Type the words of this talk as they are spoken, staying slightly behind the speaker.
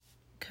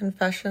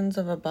Confessions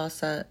of a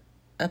Bossette,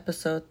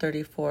 episode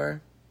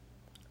 34,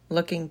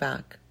 Looking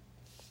Back.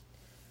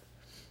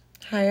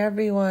 Hi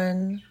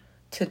everyone,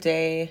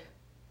 today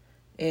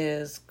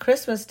is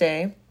Christmas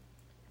Day,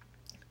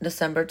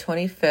 December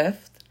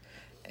 25th,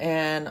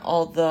 and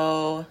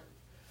although,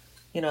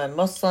 I'm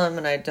Muslim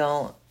and I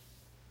don't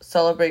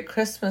celebrate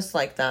Christmas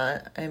like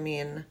that,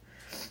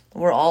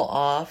 we're all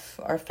off,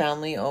 our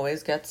family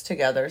always gets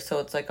together, so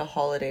it's like a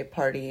holiday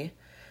party,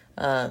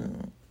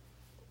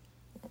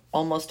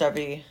 almost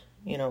every,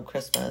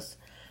 Christmas.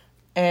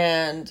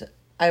 And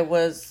I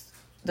was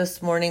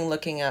this morning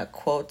looking at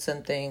quotes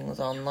and things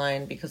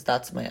online because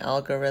that's my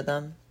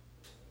algorithm.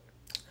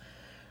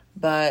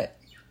 But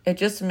it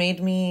just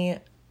made me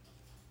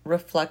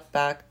reflect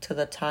back to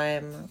the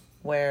time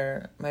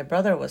where my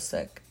brother was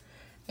sick.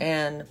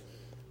 And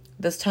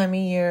this time of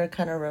year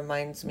kind of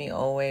reminds me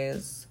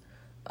always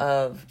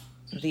of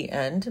the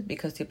end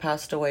because he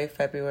passed away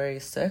February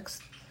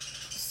 6th.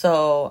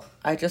 So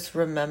I just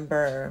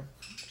remember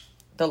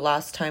the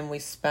last time we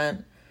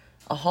spent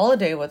a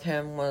holiday with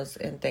him was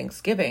in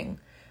Thanksgiving,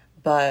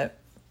 but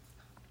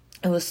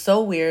it was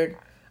so weird.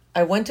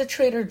 I went to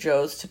Trader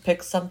Joe's to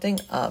pick something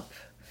up,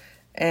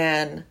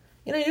 and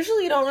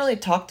usually you don't really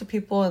talk to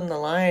people in the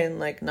line,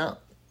 like not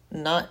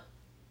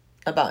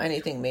about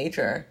anything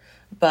major,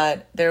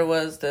 but there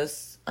was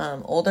this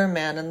older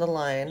man in the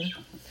line,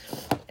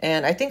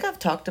 and I think I've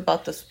talked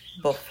about this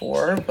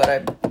before,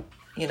 but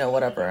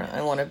whatever.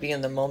 I want to be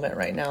in the moment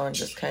right now and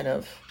just kind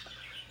of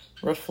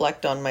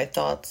reflect on my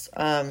thoughts.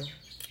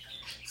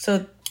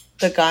 So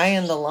the guy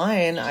in the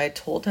line, I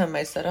told him,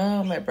 I said,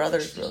 oh, my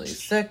brother's really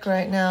sick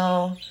right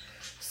now,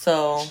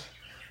 so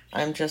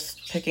I'm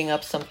just picking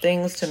up some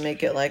things to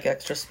make it like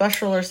extra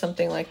special or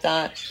something like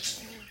that.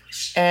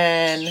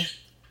 And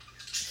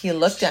he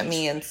looked at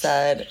me and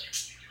said,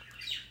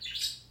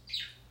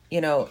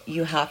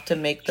 you have to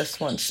make this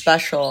one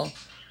special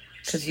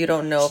because you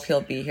don't know if he'll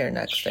be here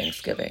next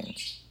Thanksgiving.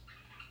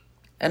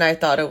 And I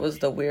thought it was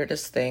the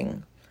weirdest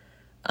thing.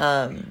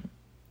 And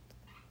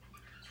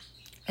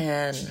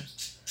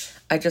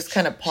I just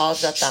kind of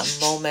paused at that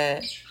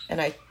moment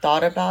and I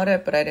thought about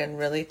it, but I didn't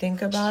really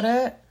think about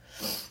it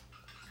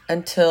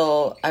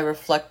until I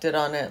reflected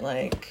on it,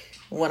 like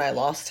when I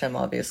lost him,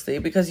 obviously,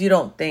 because you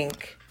don't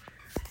think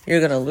you're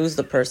going to lose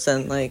the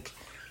person. Like,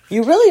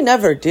 you really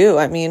never do.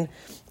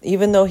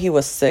 Even though he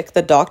was sick,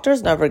 the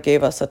doctors never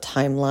gave us a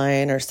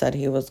timeline or said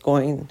he was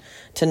going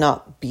to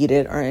not beat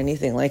it or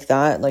anything like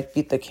that, like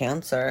beat the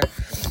cancer.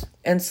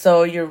 And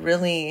so you're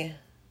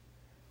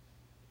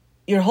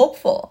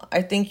hopeful.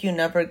 I think you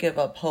never give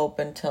up hope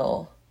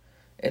until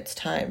it's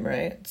time,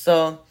 right?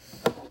 So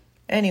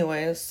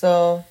anyways,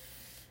 so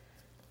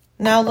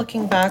now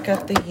looking back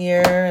at the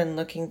year and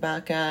looking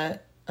back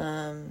at,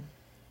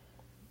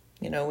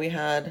 we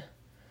had,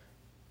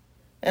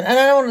 and I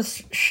don't want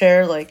to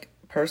share like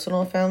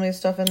personal family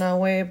stuff in that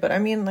way, but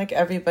like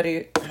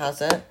everybody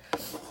has it.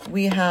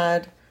 We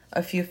had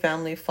a few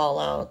family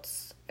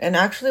fallouts, and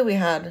actually we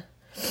had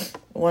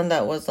one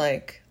that was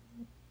like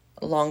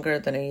longer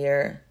than a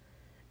year.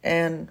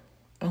 And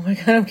oh my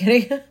God,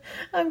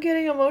 I'm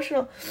getting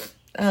emotional.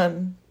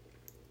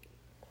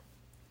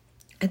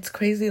 It's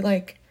crazy.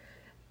 Like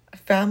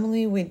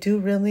family, we do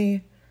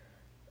really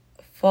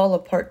fall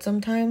apart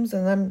sometimes,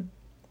 and then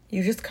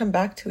you just come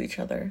back to each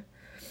other.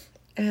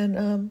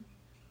 And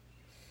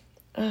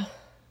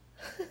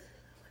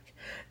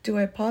do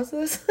I pause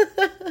this?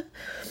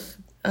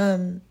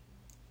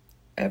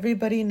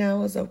 Everybody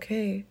now is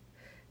okay,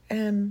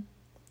 and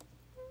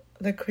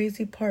the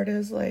crazy part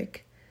is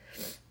like,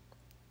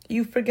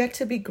 you forget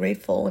to be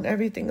grateful when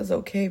everything is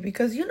okay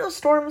because,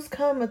 storms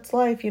come, it's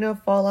life,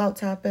 fallouts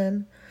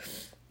happen,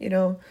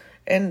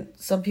 and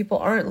some people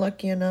aren't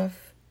lucky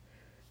enough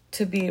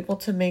to be able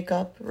to make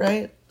up,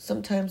 right?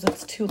 Sometimes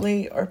it's too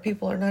late or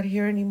people are not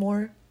here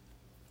anymore.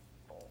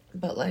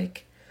 But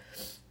like,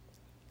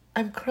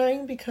 I'm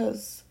crying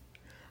because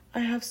I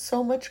have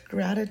so much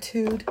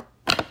gratitude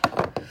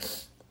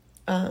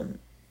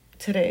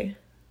today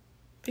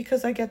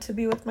because I get to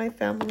be with my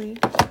family,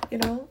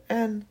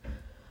 and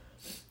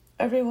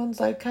everyone's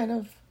like kind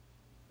of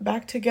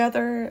back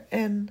together,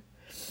 and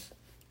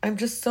I'm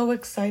just so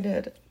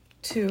excited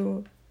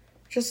to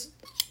just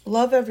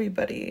love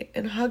everybody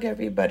and hug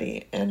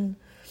everybody and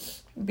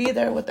be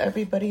there with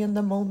everybody in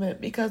the moment,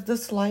 because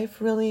this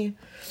life really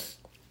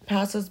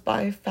passes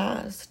by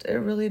fast. It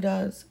really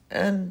does.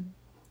 And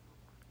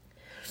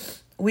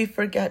we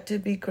forget to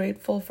be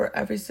grateful for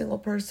every single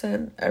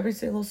person, every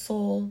single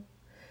soul.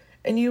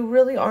 And you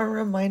really aren't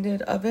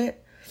reminded of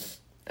it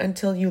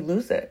until you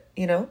lose it,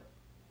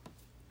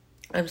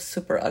 I'm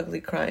super ugly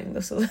crying.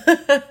 This is,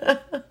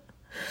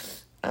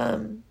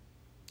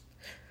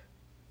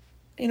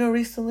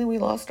 recently we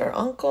lost our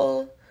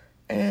uncle,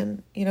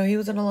 and, he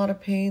was in a lot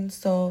of pain.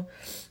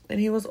 And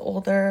he was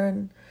older.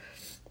 And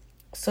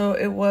so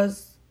it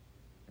was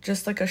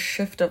just like a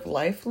shift of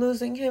life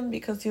losing him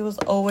because he was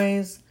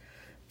always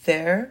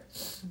there.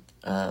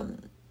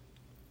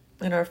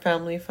 in our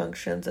family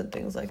functions and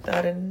things like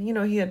that. And,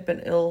 he had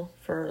been ill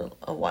for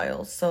a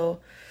while. So,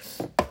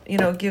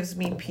 it gives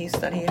me peace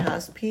that he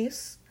has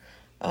peace.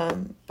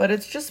 But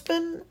it's just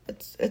been,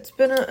 it's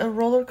been a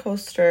roller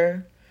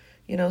coaster,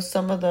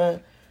 some of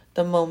the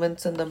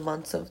moments and the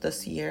months of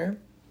this year.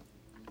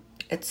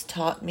 It's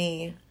taught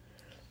me,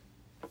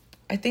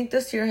 I think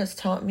this year has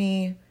taught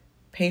me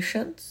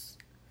patience,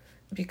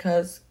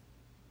 because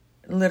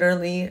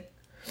literally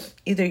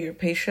either you're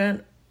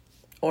patient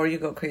or you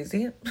go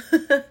crazy.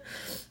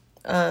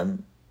 I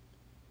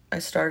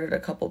started a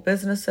couple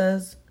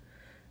businesses,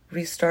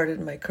 restarted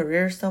my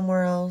career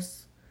somewhere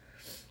else,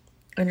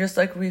 and just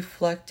like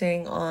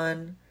reflecting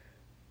on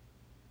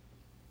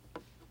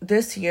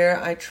this year,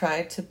 I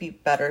tried to be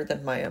better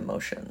than my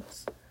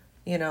emotions.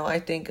 I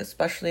think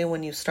especially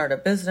when you start a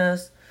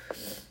business,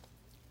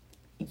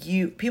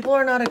 people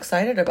are not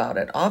excited about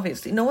it.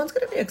 Obviously, no one's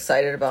going to be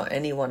excited about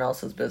anyone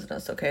else's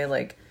business. Okay.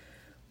 Like,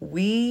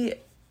 we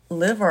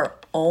live our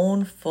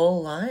own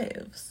full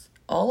lives,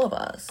 all of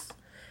us.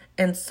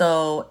 And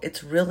so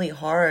it's really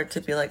hard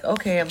to be like,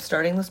 okay, I'm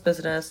starting this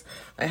business.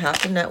 I have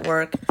to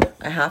network.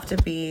 I have to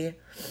be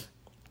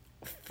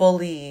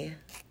fully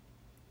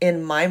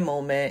in my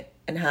moment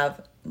and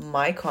have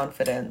my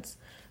confidence,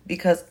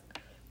 because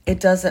it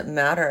doesn't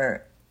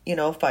matter,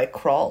 if I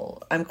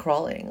crawl, I'm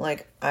crawling.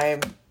 Like,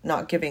 I'm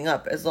not giving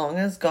up. As long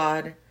as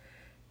God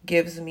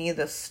gives me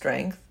the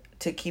strength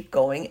to keep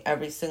going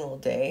every single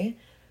day,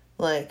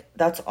 like,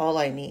 that's all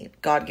I need.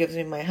 God gives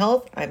me my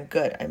health, I'm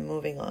good. I'm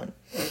moving on.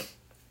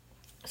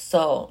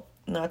 So,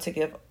 not to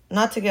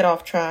get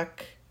off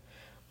track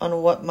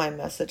on what my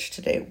message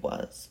today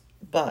was,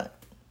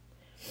 but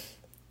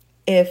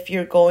if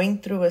you're going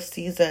through a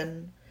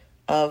season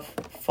of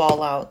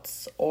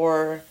fallouts,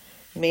 or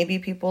maybe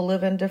people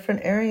live in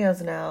different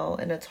areas now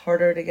and it's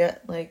harder to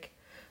get like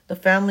the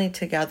family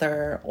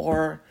together,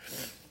 or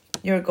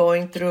you're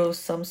going through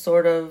some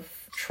sort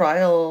of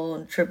trial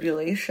and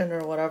tribulation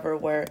or whatever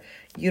where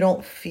you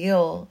don't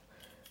feel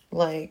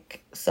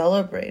like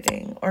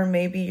celebrating, or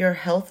maybe your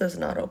health is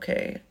not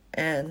okay.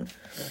 And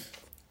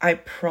I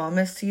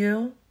promise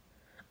you,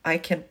 I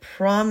can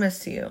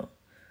promise you,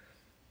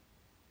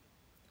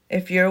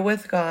 if you're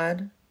with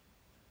God,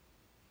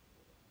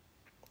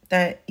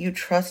 that you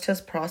trust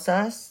his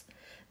process,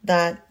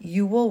 that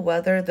you will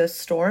weather this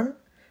storm.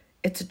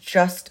 It's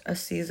just a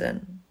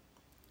season.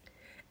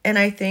 And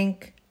I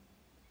think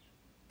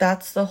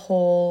that's the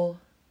whole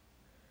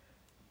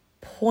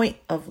point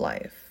of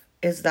life,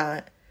 is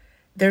that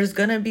there's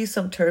going to be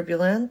some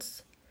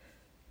turbulence,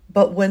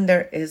 but when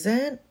there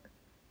isn't,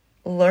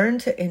 learn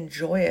to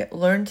enjoy it,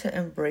 learn to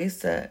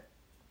embrace it.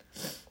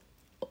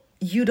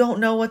 You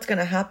don't know what's going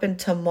to happen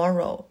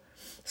tomorrow.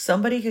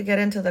 Somebody could get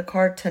into the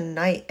car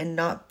tonight and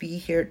not be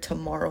here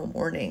tomorrow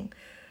morning.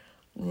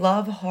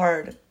 Love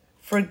hard,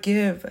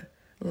 forgive,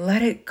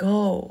 let it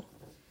go.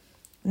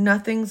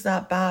 Nothing's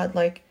that bad.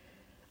 Like,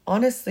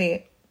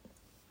 honestly,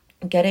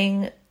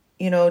 getting,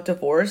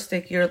 divorced,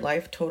 like, your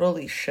life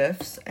totally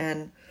shifts.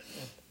 And,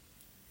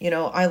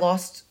 I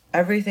lost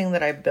everything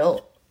that I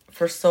built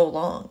for so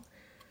long.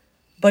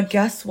 But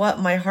guess what?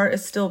 My heart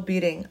is still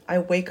beating. I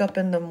wake up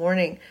in the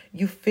morning.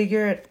 You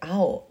figure it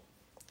out.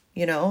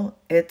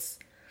 It's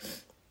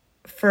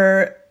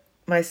for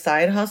my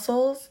side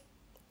hustles.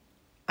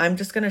 I'm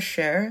just going to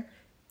share.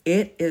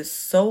 It is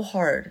so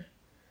hard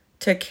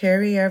to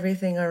carry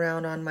everything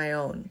around on my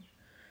own.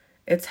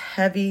 It's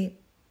heavy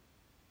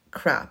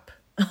crap.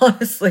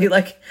 Honestly,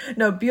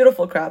 no,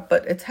 beautiful crap,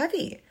 but it's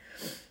heavy.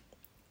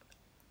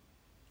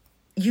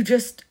 You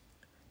just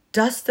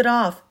dust it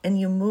off and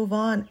you move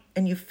on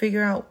and you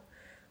figure out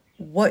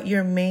what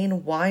your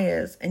main why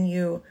is, and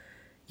you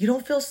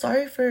don't feel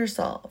sorry for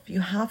yourself. You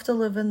have to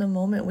live in the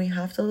moment. We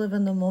have to live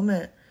in the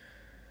moment.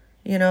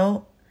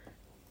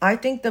 I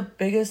think the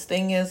biggest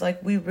thing is,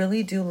 we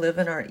really do live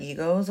in our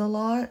egos a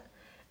lot,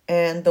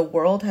 and the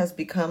world has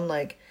become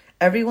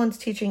everyone's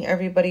teaching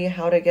everybody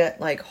how to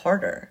get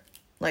harder.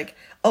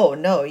 Oh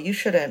no, you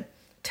shouldn't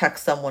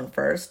text someone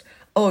first.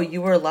 Oh,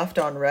 you were left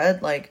on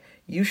red.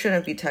 You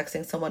shouldn't be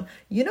texting someone.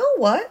 You know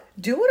what?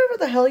 Do whatever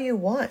the hell you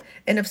want.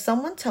 And if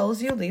someone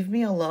tells you, leave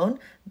me alone,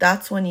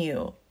 that's when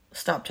you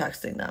stop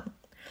texting them.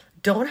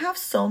 Don't have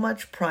so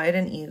much pride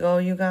and ego,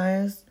 you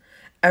guys.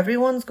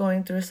 Everyone's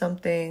going through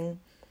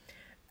something.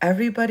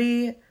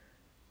 Everybody,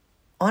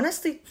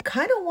 honestly,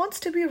 kind of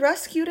wants to be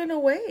rescued in a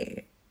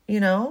way,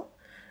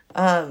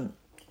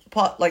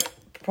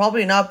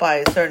 Probably not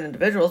by certain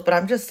individuals, but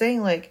I'm just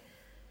saying,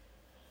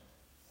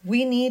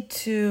 we need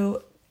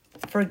to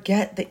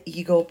forget the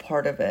ego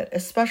part of it,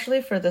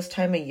 especially for this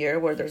time of year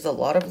where there's a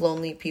lot of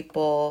lonely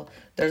people.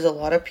 There's a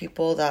lot of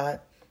people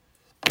that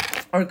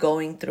are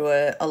going through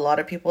it. A lot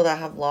of people that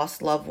have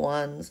lost loved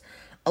ones.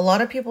 A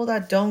lot of people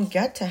that don't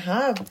get to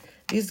have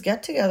these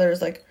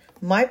get-togethers.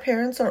 My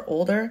parents are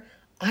older.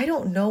 I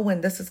don't know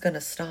when this is going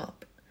to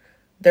stop.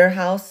 Their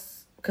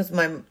house, because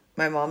my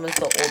mom is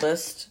the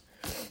oldest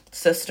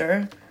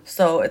sister.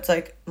 So it's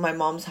my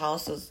mom's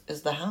house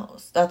is the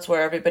house. That's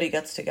where everybody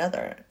gets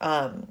together.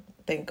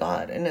 Thank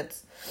God. And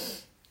it's,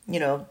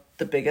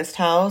 the biggest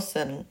house,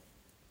 and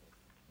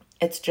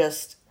it's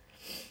just,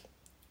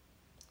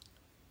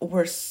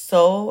 we're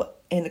so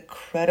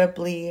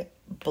incredibly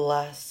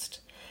blessed.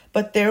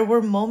 But there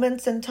were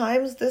moments and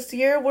times this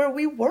year where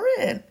we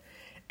weren't.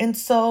 And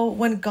so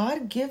when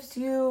God gives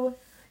you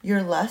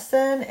your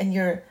lesson and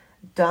you're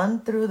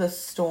done through the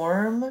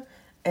storm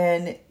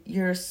and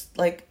you're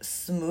like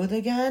smooth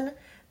again,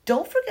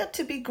 don't forget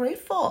to be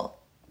grateful.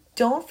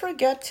 Don't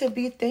forget to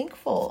be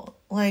thankful.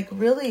 Like,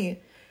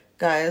 really,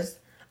 guys,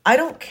 I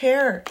don't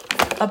care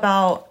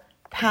about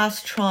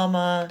past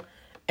trauma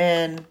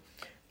and,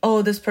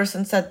 oh, this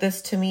person said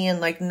this to me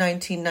in like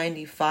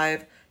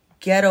 1995.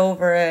 Get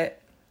over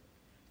it.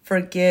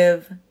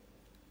 Forgive.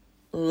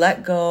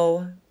 Let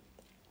go.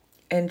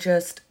 And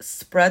just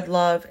spread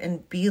love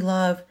and be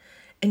love.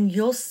 And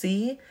you'll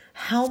see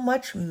how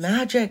much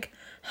magic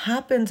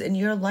happens in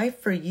your life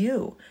for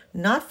you.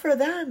 Not for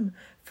them,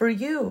 for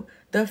you.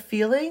 The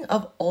feeling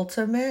of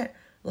ultimate,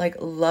 like,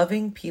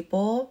 loving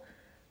people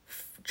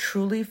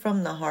truly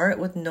from the heart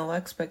with no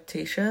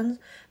expectations.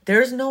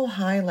 There's no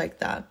high like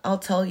that. I'll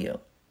tell you.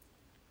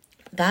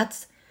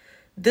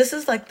 This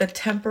is like the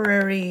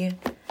temporary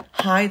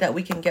high that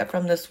we can get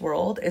from this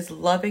world, is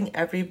loving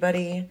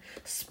everybody,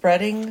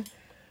 spreading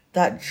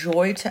that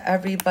joy to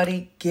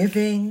everybody,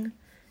 giving,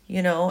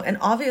 and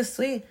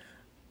obviously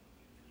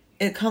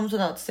it comes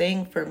without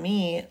saying for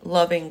me,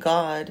 loving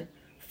God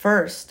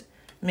first,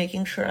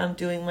 making sure I'm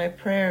doing my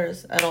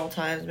prayers at all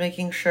times,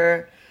 making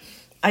sure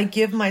I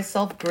give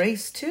myself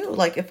grace too.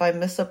 Like, if I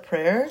miss a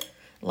prayer,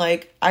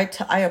 like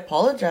I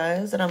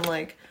apologize and I'm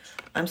like,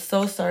 I'm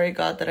so sorry,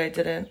 God, that I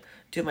didn't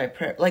do my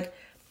prayer. Like,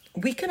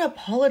 we can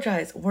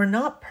apologize. We're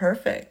not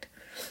perfect,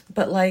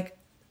 but like,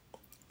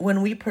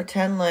 when we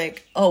pretend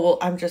like, oh, well,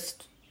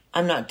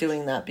 I'm not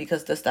doing that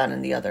because this, that,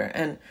 and the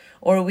other.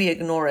 Or we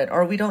ignore it,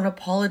 or we don't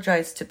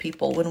apologize to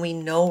people when we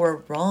know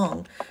we're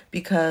wrong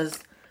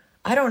because,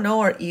 I don't know,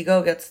 our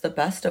ego gets the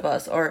best of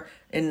us. Or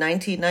in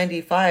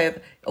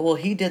 1995, well,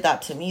 he did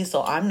that to me,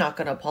 so I'm not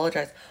going to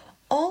apologize.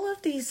 All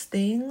of these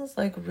things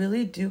like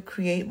really do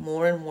create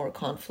more and more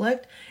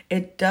conflict.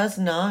 It does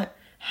not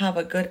have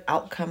a good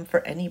outcome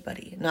for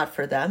anybody. Not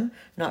for them,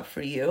 not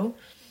for you.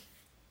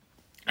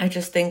 I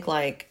just think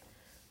like,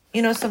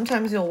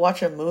 sometimes you'll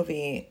watch a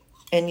movie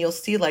and you'll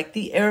see like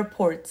the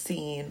airport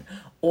scene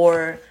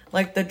or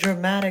like the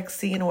dramatic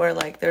scene where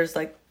like there's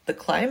like the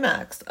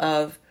climax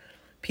of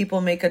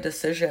people make a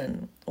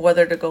decision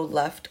whether to go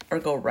left or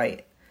go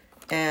right.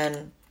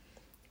 And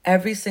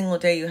every single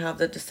day you have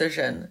the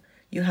decision,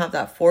 you have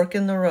that fork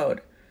in the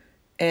road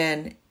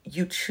and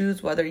you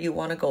choose whether you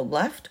want to go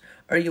left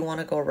or you want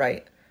to go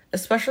right.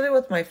 Especially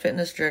with my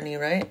fitness journey,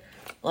 right?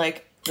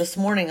 Like this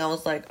morning I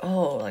was like,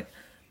 oh, like,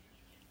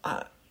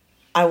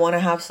 I want to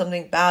have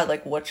something bad.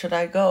 Like, what should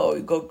I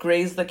go? Go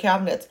graze the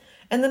cabinets.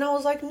 And then I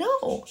was like,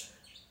 no,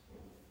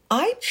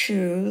 I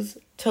choose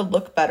to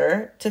look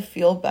better, to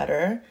feel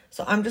better.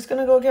 So I'm just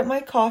going to go get my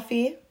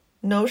coffee,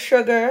 no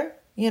sugar,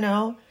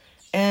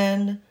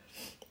 and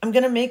I'm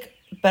going to make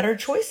better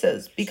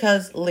choices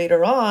because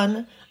later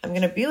on I'm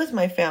going to be with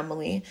my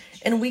family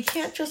and we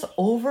can't just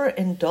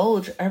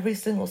overindulge every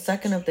single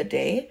second of the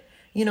day.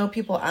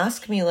 People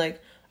ask me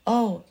like,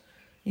 oh,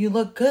 you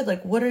look good.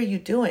 Like, what are you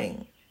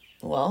doing?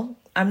 Well,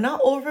 I'm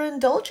not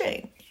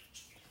overindulging.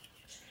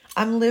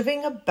 I'm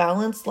living a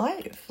balanced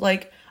life.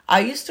 Like, I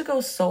used to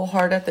go so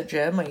hard at the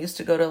gym. I used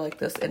to go to like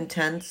this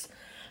intense,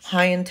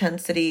 high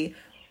intensity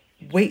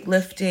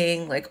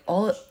weightlifting, like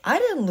I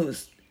didn't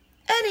lose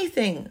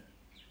anything.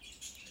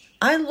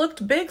 I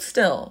looked big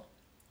still.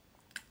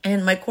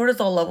 And my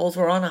cortisol levels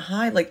were on a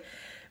high, like,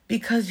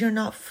 because you're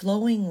not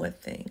flowing with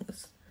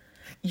things.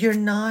 You're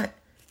not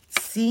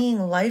seeing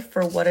life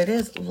for what it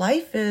is.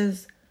 Life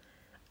is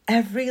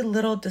every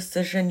little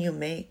decision you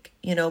make.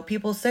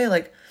 People say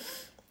like,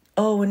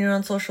 oh, when you're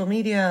on social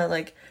media,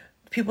 like,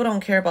 people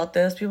don't care about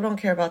this, people don't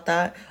care about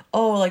that.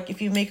 Oh, like,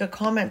 if you make a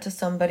comment to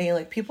somebody,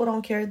 like, people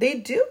don't care. They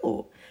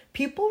do.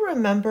 People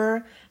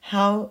remember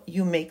how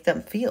you make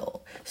them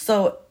feel.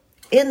 So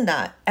in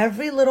that,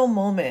 every little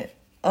moment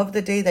of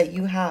the day that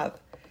you have,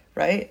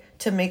 right,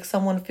 to make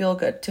someone feel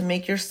good, to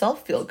make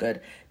yourself feel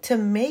good, to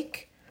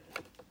make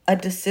a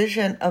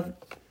decision of,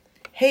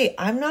 hey,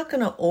 I'm not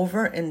going to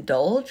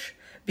overindulge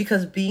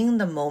because being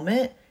the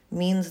moment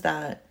means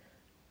that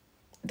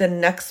the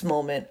next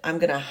moment I'm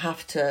going to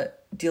have to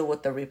deal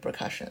with the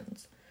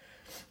repercussions.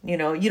 You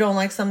don't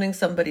like something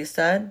somebody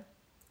said,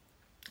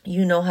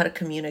 you know how to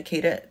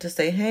communicate it to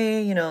say,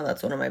 hey,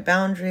 that's one of my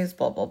boundaries,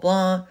 blah, blah,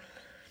 blah.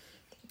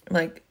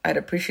 Like, I'd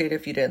appreciate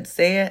if you didn't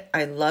say it.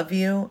 I love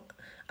you.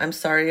 I'm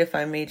sorry if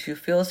I made you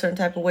feel a certain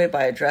type of way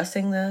by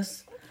addressing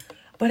this.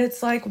 But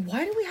it's like,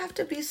 why do we have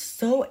to be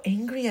so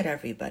angry at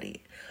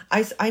everybody?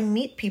 I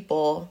meet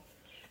people,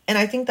 and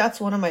I think that's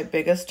one of my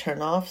biggest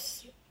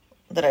turnoffs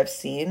that I've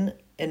seen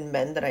in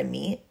men that I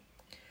meet.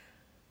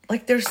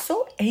 Like, they're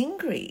so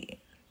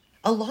angry.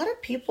 A lot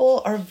of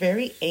people are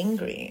very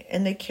angry,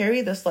 and they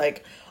carry this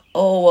like,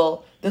 oh,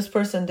 well, this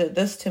person did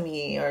this to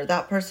me, or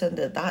that person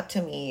did that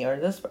to me, or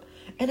this.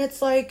 And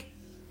it's like,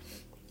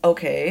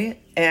 okay,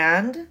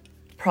 and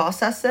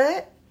process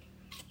it.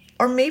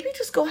 Or maybe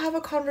just go have a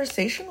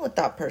conversation with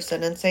that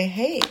person and say,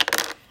 hey,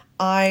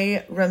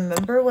 I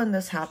remember when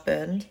this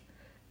happened,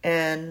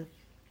 and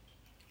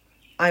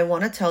I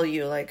want to tell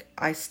you, like,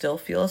 I still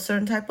feel a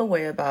certain type of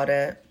way about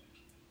it,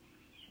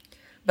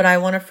 but I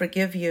want to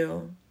forgive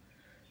you.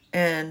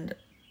 And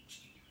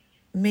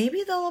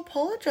maybe they'll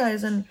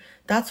apologize, and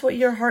that's what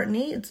your heart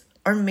needs.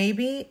 Or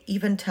maybe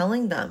even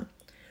telling them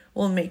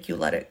will make you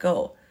let it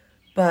go.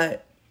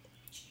 But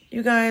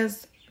you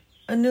guys,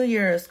 a new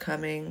year is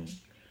coming.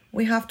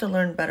 We have to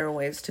learn better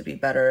ways to be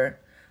better.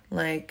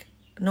 Like,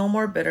 no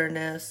more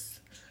bitterness,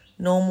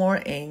 no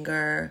more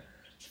anger.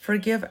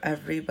 Forgive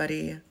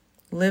everybody.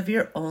 Live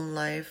your own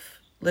life.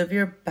 Live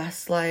your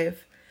best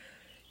life.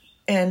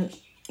 And,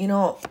 you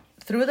know,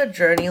 through the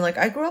journey, like,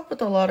 I grew up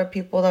with a lot of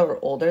people that were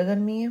older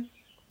than me.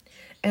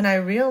 And I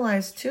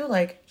realized too,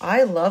 like,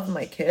 I love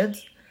my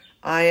kids.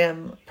 I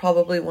am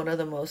probably one of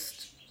the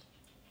most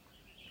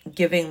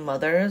giving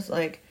mothers.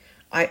 Like,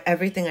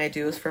 everything I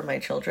do is for my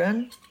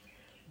children.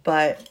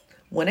 But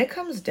when it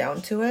comes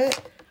down to it,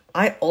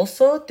 I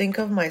also think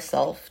of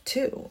myself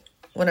too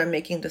when I'm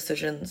making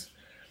decisions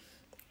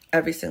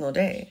every single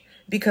day.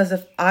 Because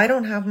if I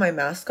don't have my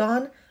mask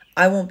on,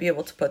 I won't be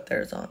able to put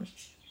theirs on.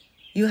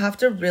 You have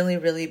to really,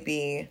 really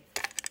be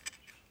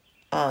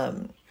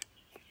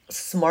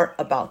smart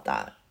about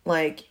that.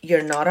 Like,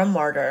 you're not a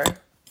martyr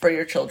for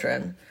your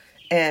children.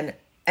 And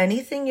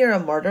anything you're a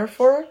martyr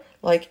for,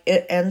 like,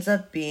 it ends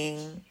up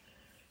being,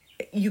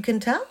 you can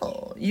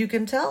tell,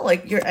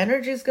 like, your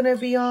energy is going to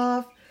be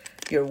off,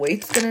 your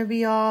weight's going to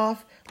be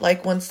off.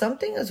 Like, when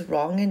something is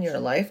wrong in your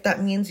life,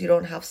 that means you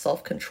don't have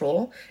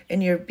self-control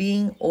and you're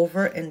being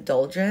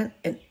overindulgent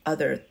in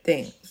other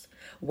things.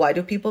 Why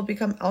do people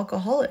become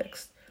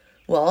alcoholics?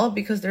 Well,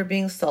 because they're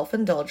being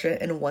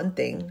self-indulgent in one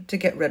thing to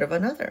get rid of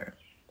another.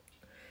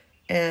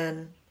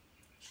 And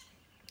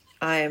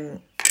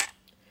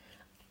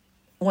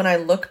when I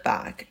look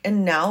back,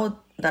 and now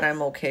that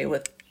I'm okay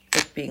with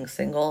being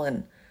single,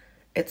 and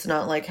it's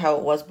not like how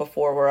it was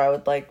before where I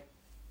would like,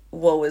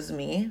 woe is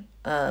me.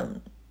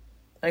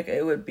 Like,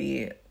 it would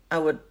be, I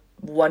would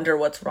wonder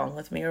what's wrong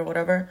with me or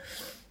whatever.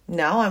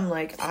 Now I'm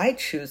like, I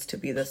choose to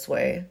be this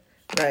way,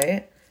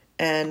 right?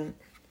 And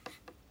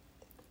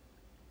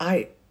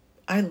I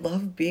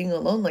love being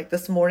alone. Like,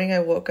 this morning I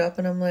woke up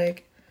and I'm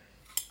like,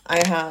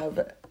 I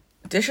have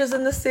dishes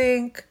in the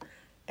sink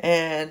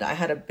and I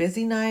had a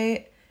busy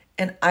night,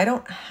 and I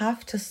don't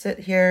have to sit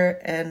here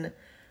and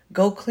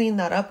go clean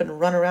that up and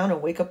run around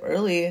and wake up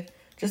early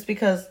just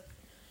because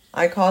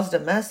I caused a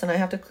mess and I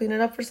have to clean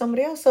it up for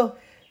somebody else. So,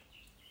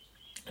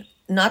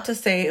 not to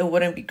say it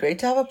wouldn't be great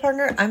to have a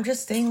partner. I'm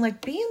just saying,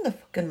 like, be in the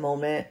fucking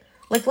moment.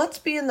 Like, let's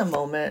be in the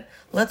moment.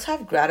 Let's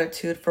have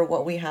gratitude for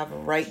what we have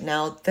right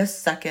now, this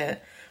second.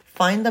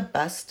 Find the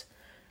best,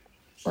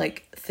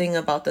 like, thing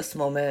about this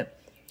moment.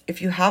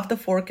 If you have the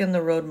fork in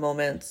the road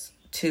moments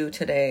too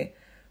today,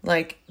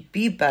 like,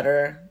 be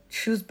better.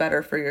 Choose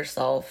better for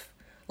yourself.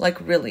 Like,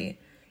 really.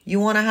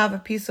 You want to have a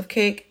piece of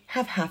cake?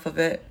 Have half of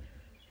it.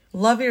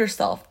 Love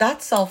yourself.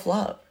 That's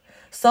self-love.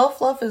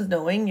 Self-love is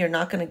knowing you're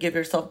not going to give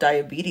yourself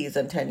diabetes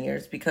in 10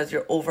 years because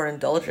you're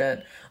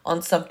overindulgent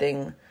on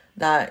something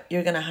that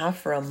you're going to have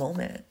for a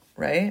moment,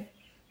 right?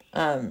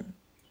 And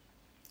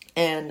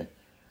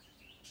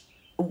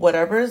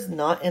whatever is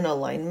not in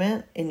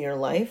alignment in your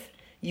life,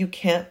 you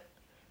can't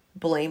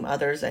blame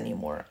others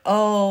anymore.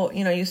 Oh,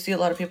 you know, you see a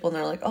lot of people and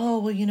they're like, oh,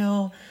 well, you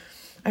know,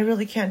 I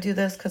really can't do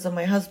this because of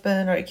my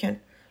husband, or I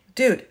can't.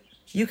 Dude,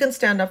 you can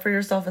stand up for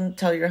yourself and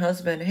tell your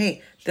husband,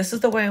 hey, this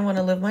is the way I want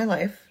to live my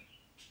life.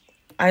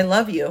 I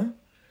love you,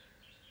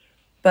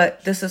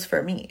 but this is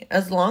for me.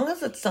 As long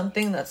as it's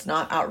something that's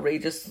not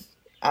outrageous,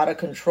 out of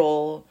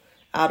control,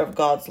 out of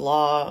God's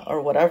law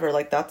or whatever,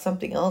 like, that's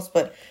something else.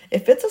 But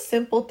if it's a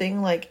simple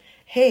thing like,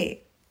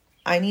 hey,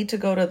 I need to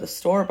go to the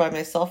store by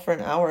myself for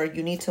an hour,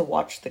 you need to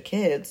watch the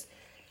kids,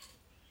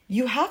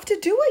 you have to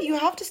do it. You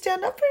have to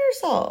stand up for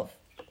yourself.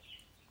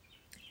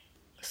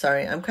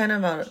 Sorry, I'm kind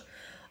of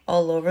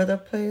all over the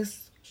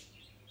place,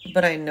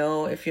 but I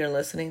know if you're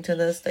listening to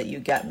this that you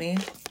get me.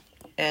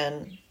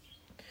 And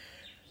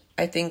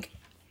I think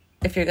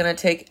if you're going to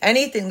take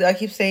anything, I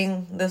keep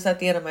saying this at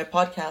the end of my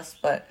podcast,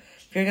 but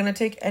if you're going to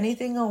take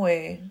anything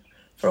away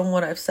from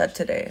what I've said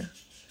today,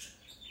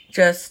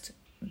 just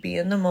be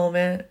in the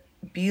moment,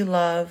 be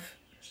love,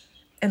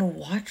 and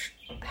watch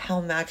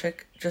how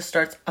magic just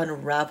starts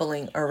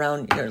unraveling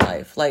around your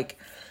life. Like,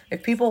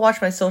 if people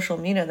watch my social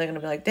media, they're going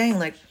to be like, dang,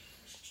 like,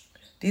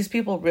 these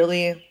people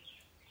really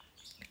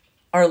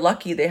are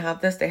lucky. They have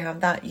this, they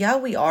have that. Yeah,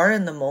 we are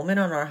in the moment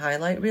on our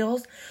highlight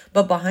reels,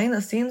 but behind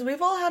the scenes,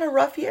 we've all had a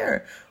rough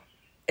year.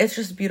 It's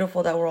just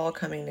beautiful that we're all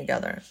coming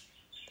together.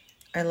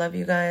 I love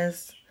you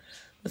guys.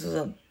 This was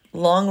a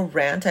long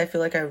rant. I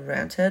feel like I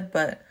ranted,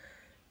 but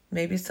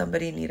maybe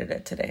somebody needed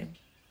it today.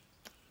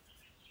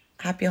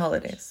 Happy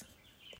holidays.